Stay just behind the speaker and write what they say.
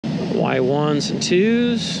Y1s and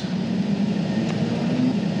 2s.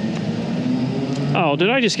 Oh, did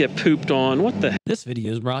I just get pooped on? What the heck? This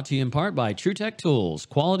video is brought to you in part by TruTech Tools.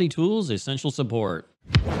 Quality tools, essential support.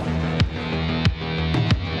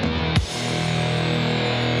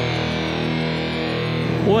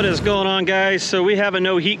 What is going on, guys? So we have a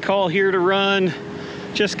no heat call here to run.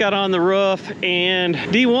 Just got on the roof, and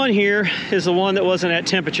D1 here is the one that wasn't at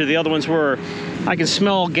temperature. The other ones were. I can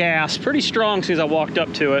smell gas pretty strong since I walked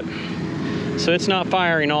up to it. So it's not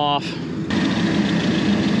firing off.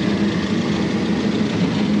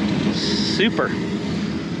 Super.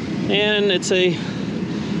 And it's a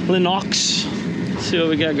Lennox. Let's see what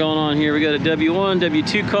we got going on here. We got a W1,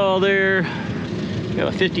 W2 call there. We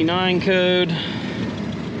got a 59 code.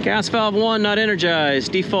 Gas valve 1 not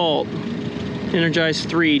energized, default. Energized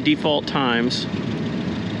 3 default times.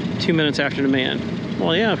 2 minutes after demand.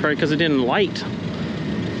 Well, yeah, probably because it didn't light.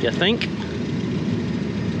 You think?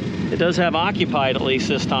 It does have occupied at least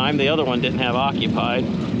this time. The other one didn't have occupied.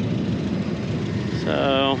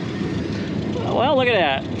 So, well, look at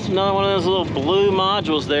that. It's another one of those little blue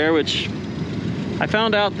modules there, which I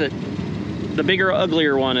found out that the bigger,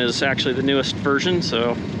 uglier one is actually the newest version.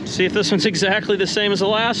 So, see if this one's exactly the same as the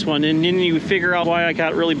last one, and then you figure out why I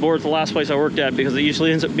got really bored with the last place I worked at, because it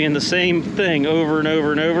usually ends up being the same thing over and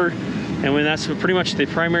over and over. And when that's pretty much the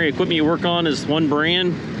primary equipment you work on is one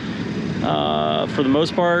brand, for the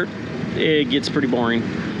most part, it gets pretty boring.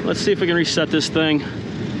 Let's see if we can reset this thing.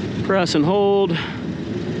 Press and hold.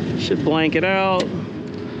 Should blank it out.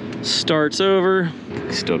 Starts over.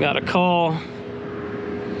 Still got a call.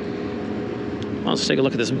 Let's take a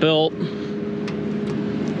look at this belt.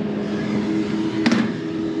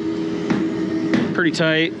 Pretty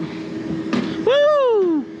tight.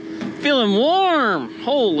 Woo! Feeling warm.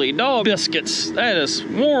 Holy dog biscuits. That is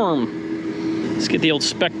warm. Let's get the old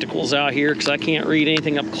spectacles out here because I can't read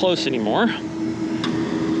anything up close anymore.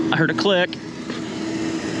 I heard a click,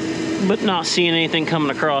 but not seeing anything coming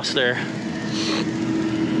across there.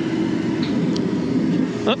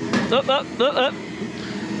 Up, up, up, up, up.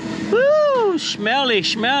 Woo! Smelly,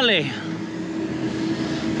 smelly.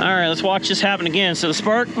 All right, let's watch this happen again. So the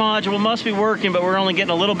spark module must be working, but we're only getting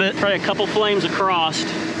a little bit, probably a couple flames across.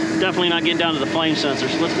 Definitely not getting down to the flame sensor.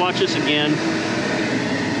 So let's watch this again.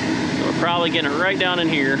 So we're probably getting it right down in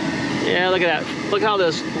here. Yeah, look at that. Look how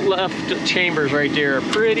those left chambers right there are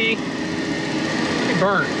pretty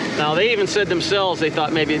burnt. Now they even said themselves they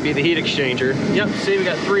thought maybe it'd be the heat exchanger. Yep, see we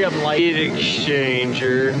got 3 of them like heat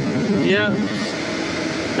exchanger. Yep,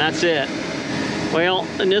 that's it. Well,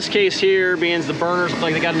 in this case here, being the burners look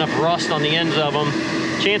like they got enough rust on the ends of them,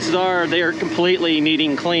 chances are they are completely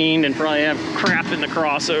needing cleaned and probably have crap in the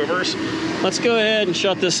crossovers. Let's go ahead and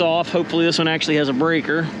shut this off. Hopefully this one actually has a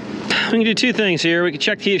breaker. We can do 2 things here. We can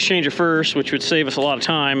check the heat exchanger first, which would save us a lot of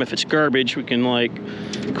time. If it's garbage, we can like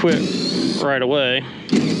quit right away.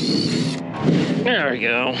 There we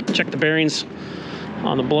go. Check the bearings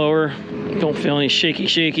on the blower. Don't feel any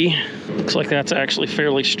shaky. Looks like that's actually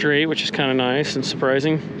fairly straight, which is kind of nice and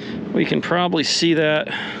surprising. We can probably see that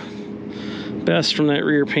best from that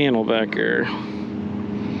rear panel back there.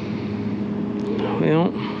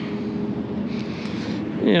 Well,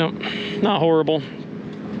 yeah, not horrible.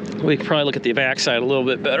 We could probably look at the back side a little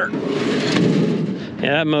bit better.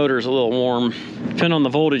 Yeah, that motor is a little warm. Depending on the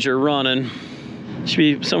voltage you're running, it should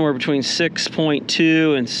be somewhere between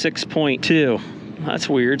 6.2 and 6.2. That's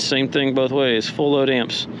weird. Same thing both ways. Full load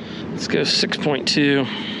amps. Let's go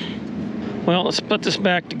 6.2. Well, let's put this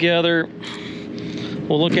back together.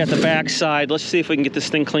 We'll look at the back side. Let's see if we can get this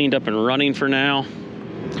thing cleaned up and running for now.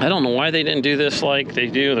 I don't know why they didn't do this like they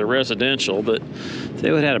do the residential, but if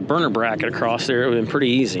they would have had a burner bracket across there, it would have been pretty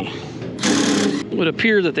easy. It would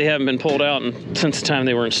appear that they haven't been pulled out since the time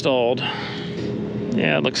they were installed.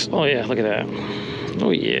 Yeah, it looks, oh yeah, look at that.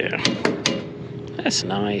 Oh yeah, that's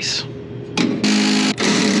nice.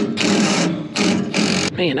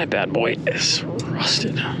 Man, that bad boy is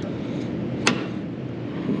rusted.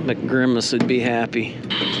 McGrimace would be happy.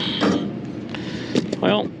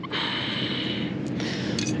 Well,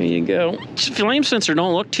 there you go. Flame sensor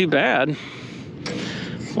don't look too bad.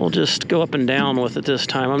 We'll just go up and down with it this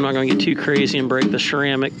time. I'm not going to get too crazy and break the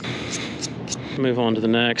ceramic. Move on to the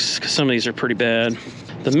next, because some of these are pretty bad.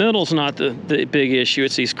 The middle's not the big issue.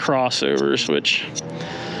 It's these crossovers, which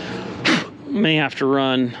may have to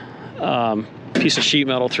run piece of sheet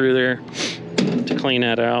metal through there to clean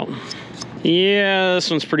that out. Yeah, this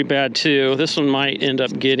one's pretty bad too. This one might end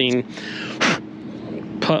up getting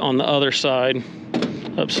put on the other side,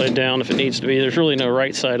 upside down if it needs to be. There's really no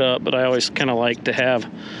right side up, but I always kind of like to have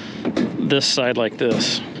this side like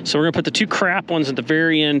this. So we're gonna put the two crap ones at the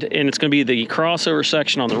very end, and it's gonna be the crossover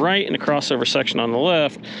section on the right and the crossover section on the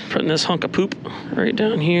left. Putting this hunk of poop right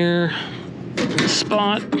down here in the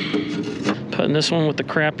spot. Putting this one with the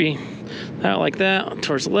crappy, out like that,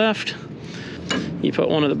 towards the left. You put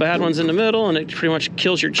one of the bad ones in the middle, and it pretty much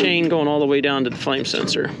kills your chain going all the way down to the flame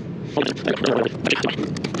sensor.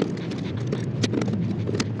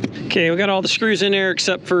 Okay, we got all the screws in there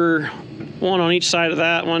except for one on each side of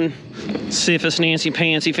that one. Let's see if this Nancy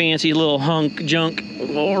Pantsy fancy little hunk junk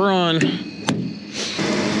will run.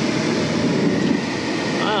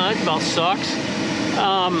 That about sucks.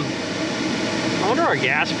 I wonder what our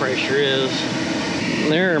gas pressure is.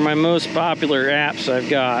 There are my most popular apps I've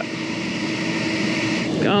got.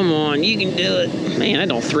 Come on, you can do it. Man, I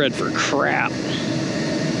don't thread for crap.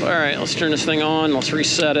 All right, let's turn this thing on. Let's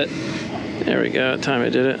reset it. There we go. That time I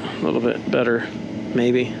did it a little bit better,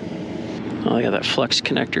 maybe. Oh, I got that flex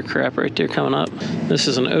connector crap right there coming up. This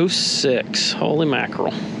is an 06. Holy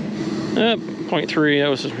mackerel. 0.3. That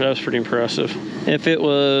was pretty impressive. If it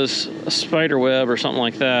was a spider web or something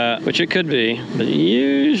like that, which it could be, but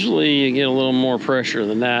usually you get a little more pressure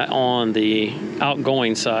than that on the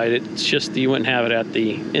outgoing side. It's just you wouldn't have it at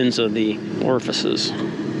the ends of the orifices.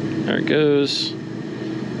 There it goes.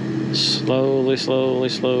 Slowly, slowly,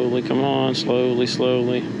 slowly. Come on, slowly,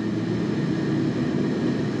 slowly.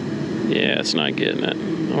 Yeah, it's not getting it.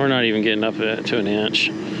 We're not even getting up to an inch.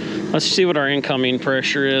 Let's see what our incoming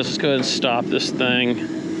pressure is. Let's go ahead and stop this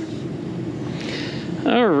thing.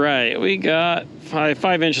 All right, we got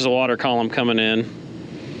 5 inches of water column coming in.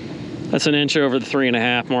 That's an inch over the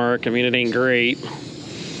 3.5 mark. I mean, it ain't great,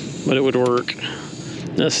 but it would work.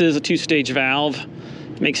 This is a 2-stage valve.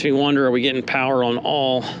 Makes me wonder, are we getting power on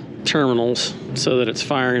all terminals so that it's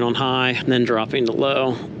firing on high and then dropping to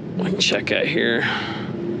low? We can check that here.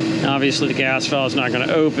 Obviously the gas valve is not going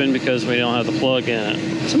to open because we don't have the plug in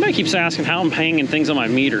it. Somebody keeps asking how I'm hanging things on my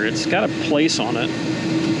meter. It's got a place on it.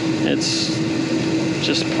 It's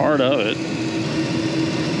just part of it.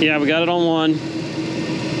 Yeah, we got it on 1.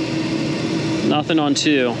 Nothing on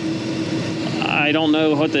 2. I don't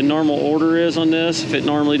know what the normal order is on this. If it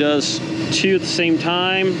normally does 2 at the same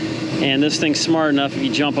time, and this thing's smart enough, if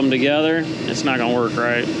you jump them together, it's not gonna work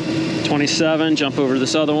right. 27, jump over to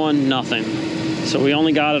this other one, nothing. So we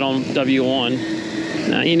only got it on W1.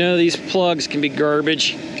 Now, you know these plugs can be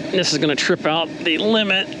garbage. This is gonna trip out the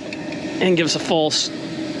limit and give us a false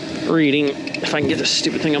reading if I can get this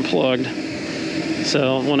stupid thing unplugged.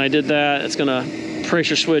 So when I did that, it's gonna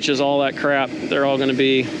pressure switches, all that crap, they're all gonna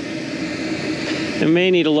be. It may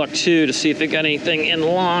need to look too to see if it got anything in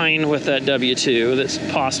line with that W2 that's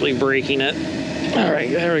possibly breaking it. All right,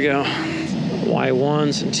 there we go.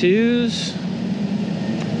 Y1s and 2s.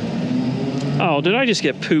 Oh, did I just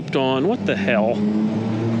get pooped on? What the hell? I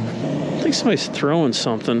think somebody's throwing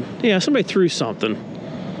something. Yeah, somebody threw something.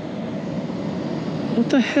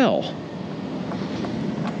 What the hell?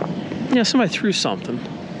 Yeah, somebody threw something.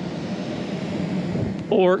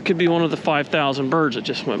 Or it could be one of the 5,000 birds that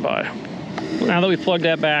just went by. Now that we plugged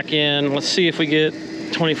that back in, let's see if we get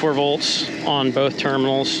 24 volts on both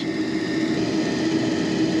terminals.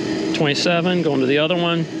 27, going to the other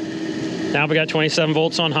one. Now we got 27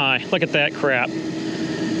 volts on high. Look at that crap.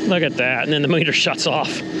 Look at that, and then the meter shuts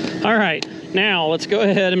off. All right, now let's go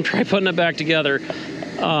ahead and try putting it back together.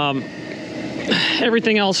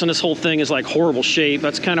 Everything else in this whole thing is like horrible shape.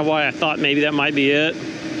 That's kind of why I thought maybe that might be it.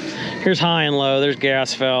 Here's high and low, there's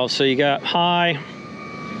gas valves. So you got high,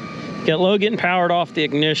 you got low getting powered off the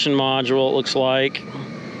ignition module, it looks like.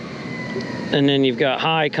 And then you've got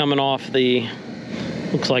high coming off the,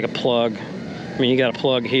 looks like a plug. I mean, you got a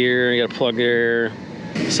plug here, you got a plug there.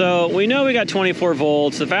 So we know we got 24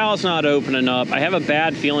 volts. The valve's not opening up. I have a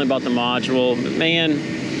bad feeling about the module. But man,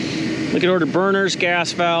 we could order burners,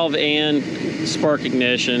 gas valve, and spark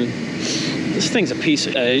ignition. This thing's a piece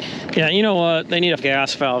of cake. Yeah, you know what? They need a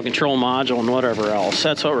gas valve, control module, and whatever else.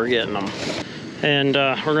 That's what we're getting them. And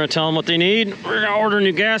we're gonna tell them what they need. We're gonna order a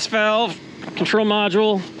new gas valve, control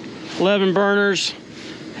module, 11 burners.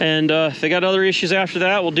 And if they got other issues after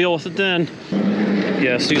that, we'll deal with it then.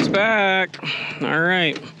 Guess who's back? All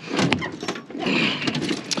right.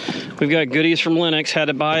 We've got goodies from Linux. Had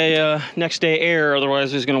to buy next day air,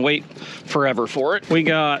 otherwise I was gonna wait forever for it. We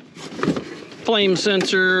got flame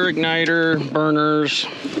sensor, igniter, burners,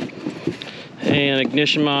 and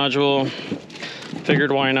ignition module.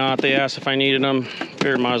 Figured why not? They asked if I needed them.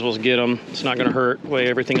 Figured might as well get them. It's not gonna hurt the way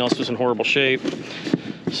everything else was in horrible shape.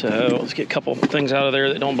 So let's get a couple things out of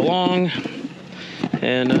there that don't belong.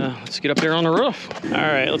 And let's get up there on the roof. All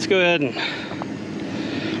right, let's go ahead and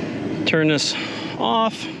turn this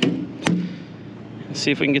off. See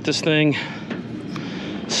if we can get this thing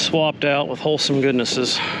swapped out with Wholesome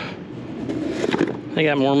Goodnesses. They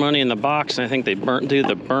got more money in the box, and I think they do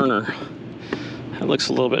the burner. It looks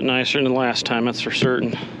a little bit nicer than last time, that's for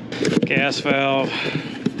certain. Gas valve.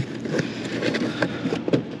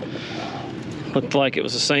 Looked like it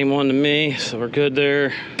was the same one to me, so we're good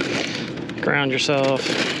there. Ground yourself.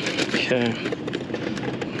 Okay.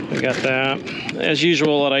 We got that. As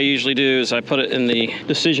usual, what I usually do is I put it in the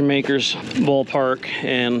decision maker's ballpark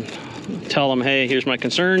and tell them, hey, here's my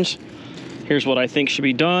concerns. Here's what I think should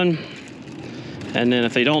be done. And then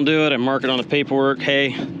if they don't do it, I mark it on the paperwork.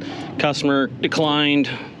 Hey, customer declined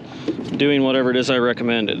doing whatever it is I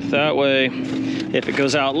recommended. That way, if it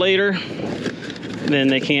goes out later, then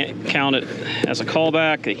they can't count it as a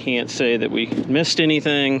callback. They can't say that we missed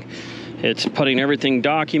anything. It's putting everything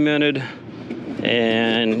documented,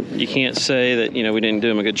 and you can't say that, you know, we didn't do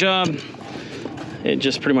them a good job. It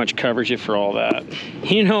just pretty much covers you for all that.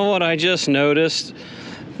 You know what I just noticed?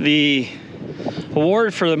 The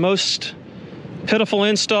award for the most pitiful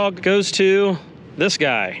install goes to this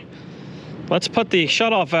guy. Let's put the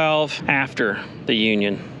shutoff valve after the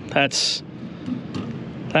union. That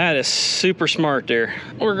is super smart there.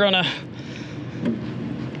 We're gonna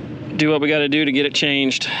do what we gotta do to get it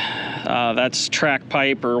changed. That's track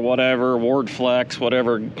pipe or whatever, ward flex,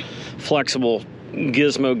 whatever flexible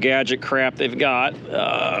gizmo gadget crap they've got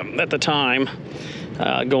at the time,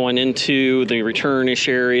 going into the return-ish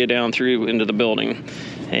area down through into the building.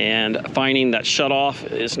 And finding that shutoff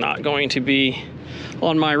is not going to be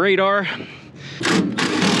on my radar.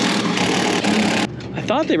 I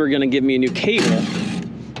thought they were gonna give me a new cable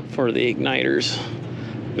for the igniters.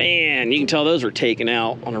 Man, you can tell those were taken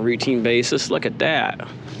out on a routine basis. Look at that.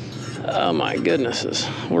 Oh my goodnesses.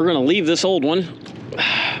 We're gonna leave this old one.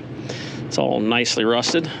 It's all nicely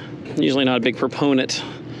rusted. Usually not a big proponent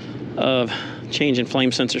of changing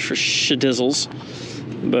flame sensors for shedizzles,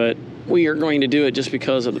 but we are going to do it just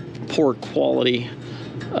because of the poor quality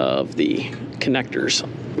of the connectors.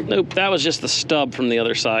 Nope, that was just the stub from the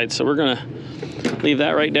other side, so we're gonna leave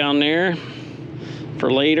that right down there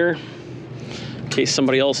for later, in case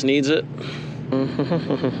somebody else needs it.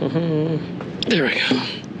 There we go.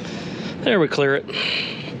 There we clear it.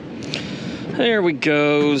 There we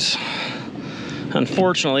goes.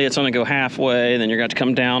 Unfortunately, it's gonna go halfway, then you're going to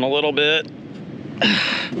come down a little bit.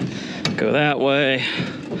 Go that way,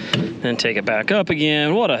 then take it back up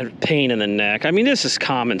again. What a pain in the neck. I mean, this is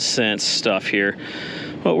common sense stuff here.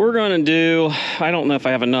 What we're gonna do, I don't know if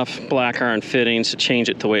I have enough black iron fittings to change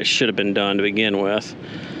it the way it should have been done to begin with.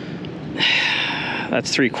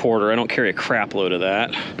 That's 3/4. I don't carry a crap load of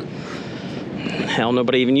that. Hell,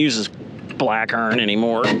 nobody even uses black iron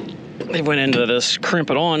anymore. They went into this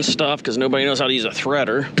crimp it on stuff because nobody knows how to use a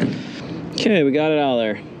threader. Okay, we got it out of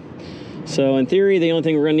there. So in theory, the only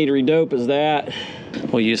thing we're gonna need to redope is that.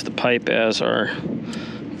 We'll use the pipe as our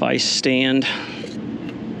vice stand.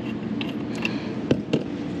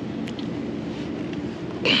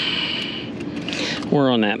 We're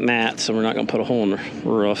on that mat, so we're not gonna put a hole in the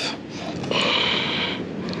roof.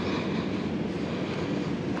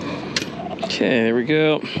 Okay, there we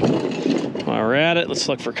go. While we're at it, let's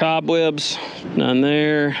look for cobwebs. None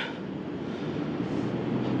there.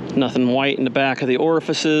 Nothing white in the back of the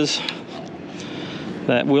orifices.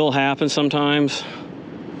 That will happen sometimes.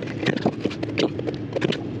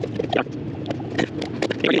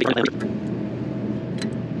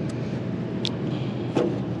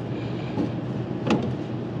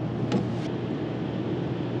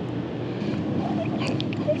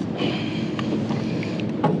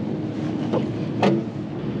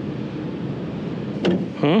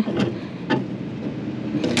 Huh?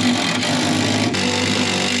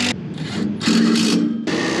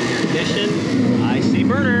 Ignition, I see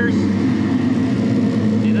burners.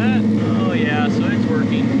 See that? Oh yeah, so it's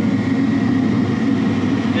working.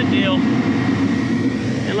 Good deal.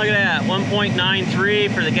 And look at that, 1.93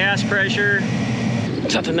 for the gas pressure.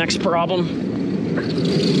 Is that the next problem?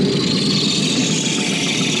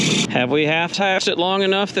 Have we half-assed it long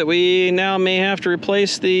enough that we now may have to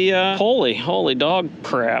replace the holy dog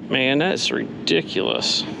crap, man, that's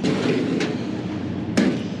ridiculous.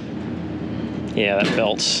 Yeah,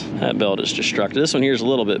 that belt is destructive. This one here is a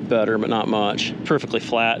little bit better, but not much. Perfectly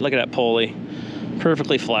flat. Look at that pulley.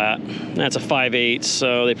 Perfectly flat. That's a 5/8,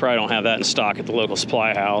 so they probably don't have that in stock at the local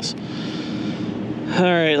supply house. All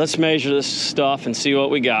right, let's measure this stuff and see what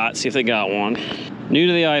we got. See if they got one. New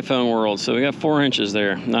to the iPhone world, so we got 4 inches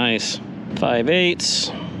there. Nice. 5/8.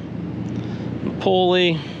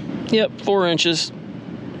 Pulley. Yep, 4 inches.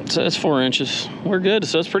 So that's 4 inches. We're good,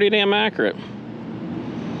 so it's pretty damn accurate.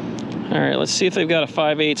 All right, let's see if they've got a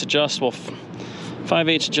 5/8 adjustable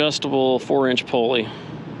 4-inch pulley.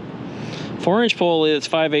 4-inch pulley, it's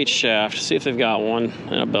 5/8 shaft. See if they've got one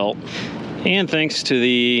and a belt. And thanks to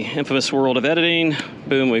the infamous world of editing,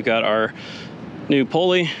 boom, we've got our new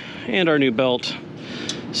pulley and our new belt.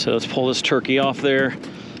 So let's pull this turkey off there.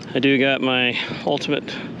 I do got my Posi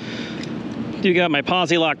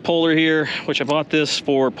Lock puller here, which I bought this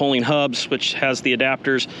for pulling hubs, which has the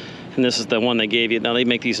adapters, and this is the one they gave you. Now they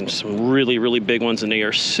make these in some really, really big ones, and they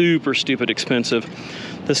are super stupid expensive.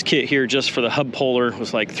 This kit here, just for the hub puller,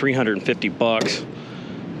 was like 350 bucks,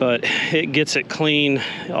 but it gets it clean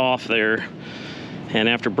off there. And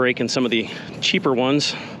after breaking some of the cheaper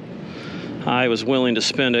ones, I was willing to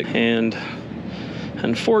spend it, and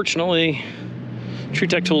unfortunately,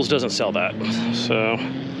 TruTech Tools doesn't sell that. So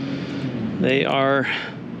they are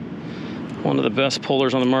one of the best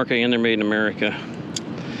pullers on the market, and they're made in America.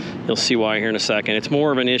 You'll see why here in a second. It's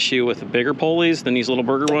more of an issue with the bigger pulleys than these little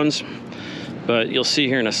burger ones, but you'll see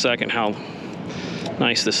here in a second how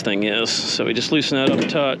nice this thing is. So we just loosen that up a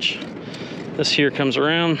touch. This here comes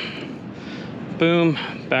around, boom,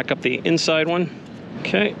 back up the inside one.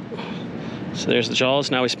 Okay, so there's the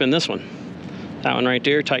jaws. Now we spin this one. That one right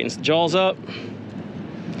there tightens the jaws up,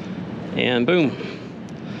 and boom,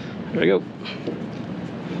 there we go.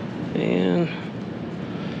 And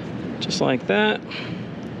just like that,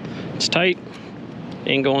 it's tight,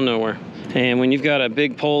 ain't going nowhere. And when you've got a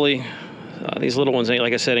big pulley, these little ones ain't,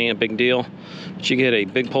 like I said, ain't a big deal, but you get a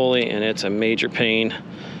big pulley and it's a major pain.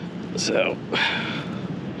 So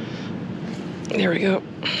there we go.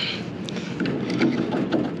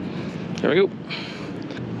 There we go.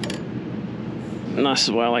 And this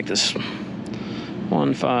is why I like this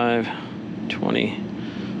 1, 5, 20,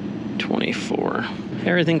 24.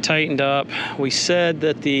 Everything tightened up. We said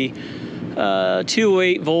that the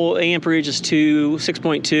 208 volt amperage is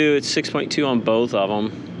 6.2. It's 6.2 on both of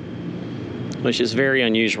them, which is very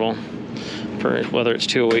unusual for whether it's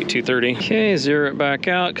 208, 230. Okay, zero it back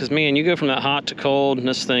out, because man, you go from that hot to cold, and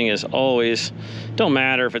this thing is always, don't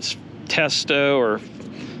matter if it's Testo or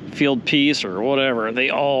Field Piece or whatever, they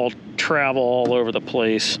all travel all over the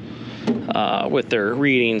place with their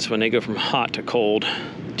readings when they go from hot to cold.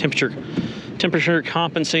 Temperature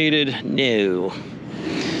compensated, no.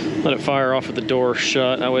 Let it fire off with the door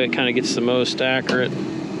shut. That way it kind of gets the most accurate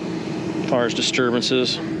as far as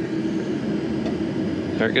disturbances.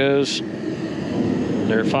 There it goes.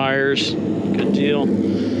 There it fires. Good deal.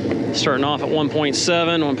 Starting off at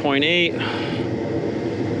 1.7, 1.8.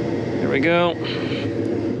 There we go.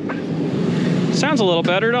 Sounds a little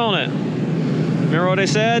better, don't it? Remember what I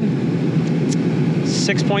said?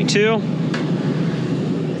 6.2.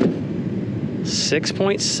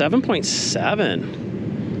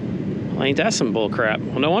 7.7. Well, ain't that some bull crap?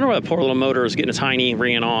 Well, no wonder why the poor little motor was getting its hiney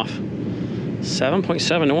ran off.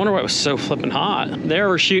 7.7. No wonder why it was so flipping hot. There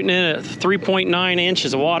we're shooting in at 3.9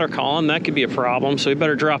 inches of water column. That could be a problem, so we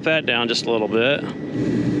better drop that down just a little bit.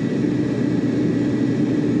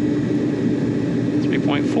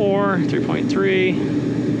 3.4,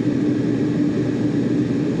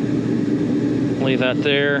 3.3. Leave that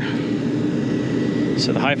there.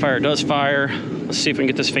 So the high fire does fire. Let's see if we can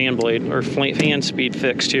get this fan blade or fan speed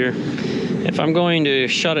fixed here. If I'm going to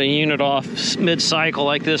shut a unit off mid-cycle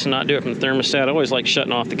like this and not do it from the thermostat, I always like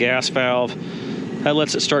shutting off the gas valve. That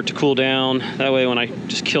lets it start to cool down. That way when I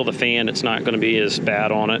just kill the fan, it's not going to be as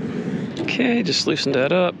bad on it. Okay, just loosen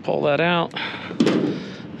that up, pull that out.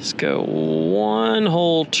 Let's go one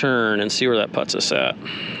whole turn and see where that puts us at.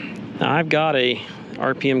 Now I've got a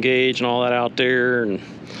RPM gauge and all that out there, and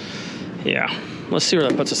yeah, let's see where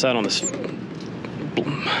that puts us at on this.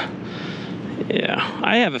 Yeah,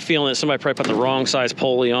 I have a feeling that somebody probably put the wrong size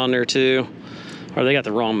pulley on there too, or they got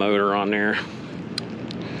the wrong motor on there.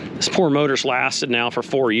 This poor motor's lasted now for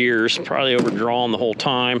 4 years, probably overdrawn the whole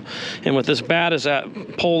time. And with as bad as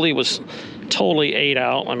that pulley was totally ate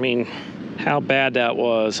out, I mean, how bad that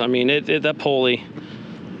was. I mean, that pulley,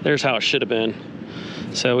 there's how it should have been.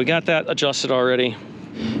 So we got that adjusted already.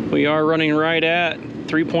 We are running right at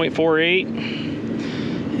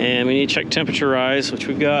 3.48, and we need to check temperature rise, which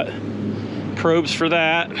we've got probes for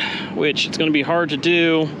that, which it's going to be hard to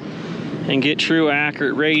do and get true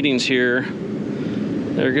accurate ratings here.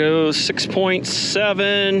 There goes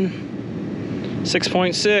 6.7,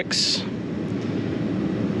 6.6,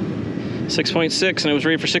 6.6, and it was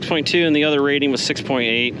rated for 6.2, and the other rating was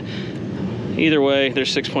 6.8. Either way,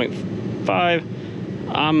 there's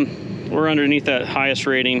 6.5. We're underneath that highest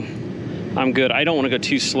rating. I'm good. I don't want to go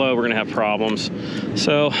too slow. We're going to have problems.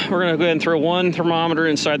 So we're going to go ahead and throw one thermometer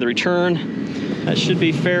inside the return. That should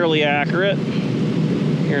be fairly accurate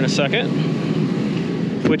here in a second.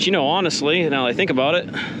 Which, you know, honestly, now that I think about it,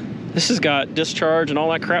 this has got discharge and all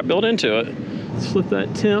that crap built into it. Let's flip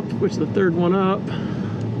that temp, which is the third one up.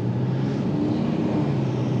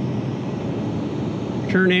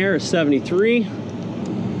 Return air is 73.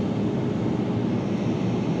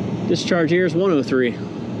 Discharge air is 103.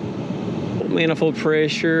 Manifold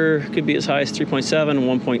pressure could be as high as 3.7,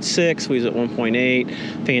 1.6. We use at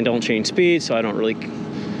 1.8. Fan don't change speed, so I'm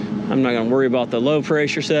not gonna worry about the low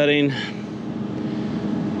pressure setting.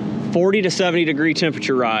 40 to 70 degree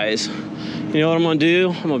temperature rise. You know what I'm gonna do?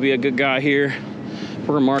 I'm gonna be a good guy here.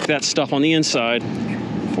 We're gonna mark that stuff on the inside.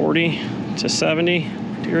 40 to 70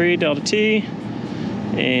 degree delta T,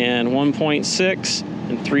 and 1.6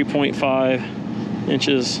 and 3.5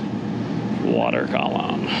 inches water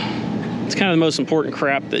column. It's kind of the most important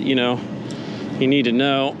crap that you need to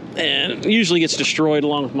know, and usually gets destroyed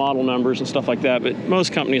along with model numbers and stuff like that, but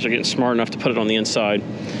most companies are getting smart enough to put it on the inside.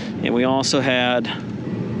 And we also had,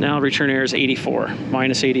 now return air is 84,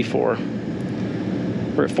 minus 84.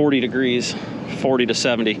 We're at 40 degrees, 40 to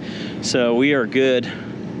 70. So we are good.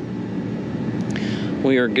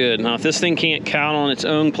 We are good. Now, if this thing can't count on its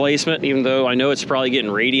own placement, even though I know it's probably getting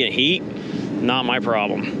radiant heat, not my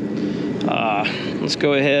problem. Let's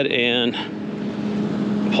go ahead and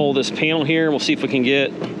pull this panel here. We'll see if we can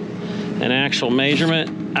get an actual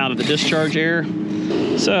measurement out of the discharge air.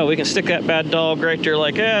 So we can stick that bad dog right there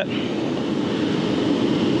like that.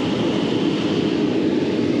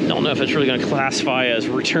 Don't know if it's really going to classify as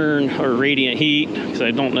return or radiant heat, because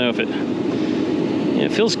I don't know if it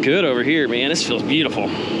feels good over here, man. This feels beautiful.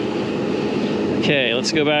 Okay,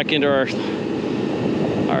 let's go back into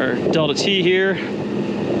our delta T here.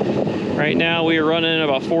 Right now we are running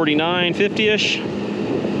about 49, 50-ish.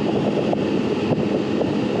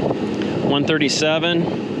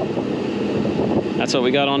 137. That's what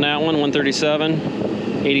we got on that one,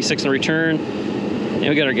 137. 86 in return. And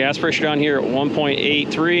we got our gas pressure down here at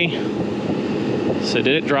 1.83. So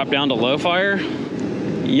did it drop down to low fire?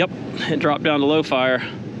 Yep, it dropped down to low fire.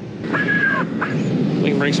 We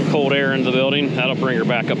can bring some cold air into the building. That'll bring her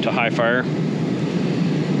back up to high fire.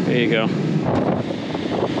 There you go.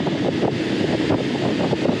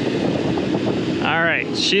 All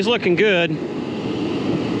right, she's looking good.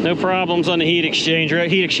 No problems on the heat exchanger.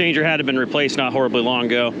 Heat exchanger had been replaced not horribly long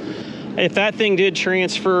ago. If that thing did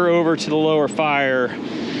transfer over to the lower fire,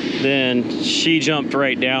 then she jumped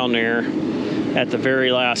right down there at the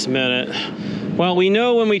very last minute. Well, we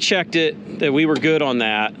know when we checked it that we were good on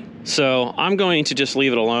that, so I'm going to just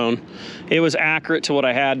leave it alone. It was accurate to what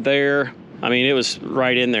I had there. I mean, it was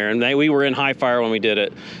right in there, and we were in high fire when we did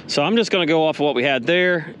it. So I'm just gonna go off of what we had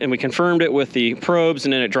there, and we confirmed it with the probes,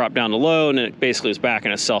 and then it dropped down to low, and then it basically is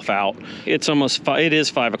backing itself out. It is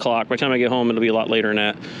 5 o'clock. By the time I get home, it'll be a lot later than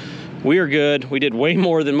that. We are good. We did way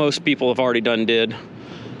more than most people have already did.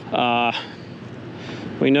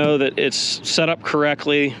 We know that it's set up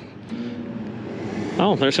correctly.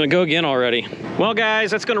 Oh, they're just gonna go again already. Well guys,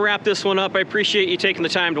 that's gonna wrap this one up. I appreciate you taking the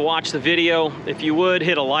time to watch the video. If you would,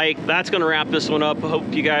 hit a like. That's gonna wrap this one up. I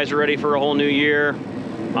hope you guys are ready for a whole new year.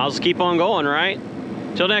 I'll just keep on going, right?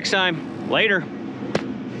 Till next time, later.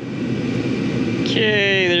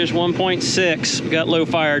 Okay, there's 1.6. We got low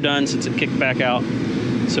fire done since it kicked back out.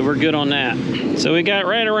 So we're good on that. So we got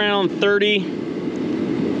right around 30,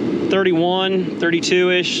 31,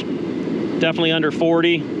 32-ish. Definitely under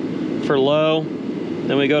 40 for low.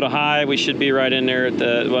 Then we go to high, we should be right in there at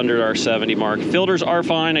the under our 70 mark. Filters are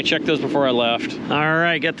fine, I checked those before I left. All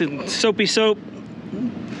right, got the soapy soap,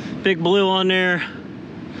 big blue on there.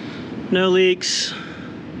 No leaks,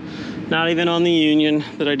 not even on the union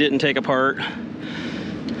that I didn't take apart.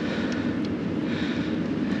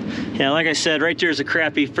 Yeah, like I said, right there's a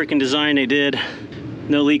crappy freaking design they did.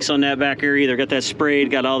 No leaks on that back area either. Got that sprayed,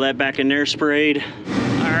 got all that back in there sprayed.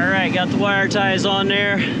 All right, got the wire ties on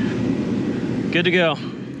there. Good to go.